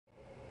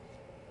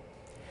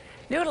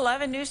New at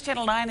 11, News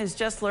Channel 9 has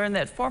just learned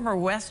that former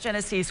West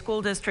Genesee School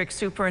District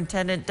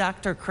Superintendent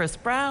Dr. Chris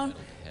Brown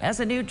has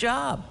a new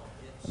job.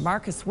 The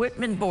Marcus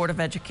Whitman Board of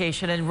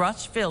Education in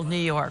Rushville, New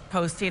York,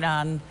 posting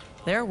on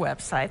their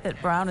website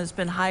that Brown has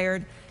been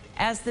hired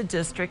as the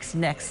district's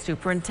next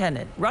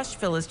superintendent.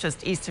 Rushville is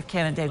just east of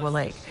Canandaigua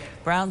Lake.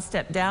 Brown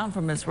stepped down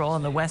from his role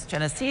in the West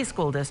Genesee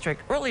School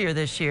District earlier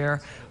this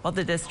year while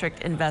the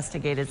district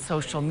investigated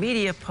social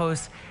media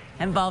posts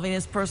involving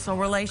his personal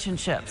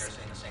relationships.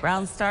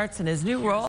 Brown starts in his new role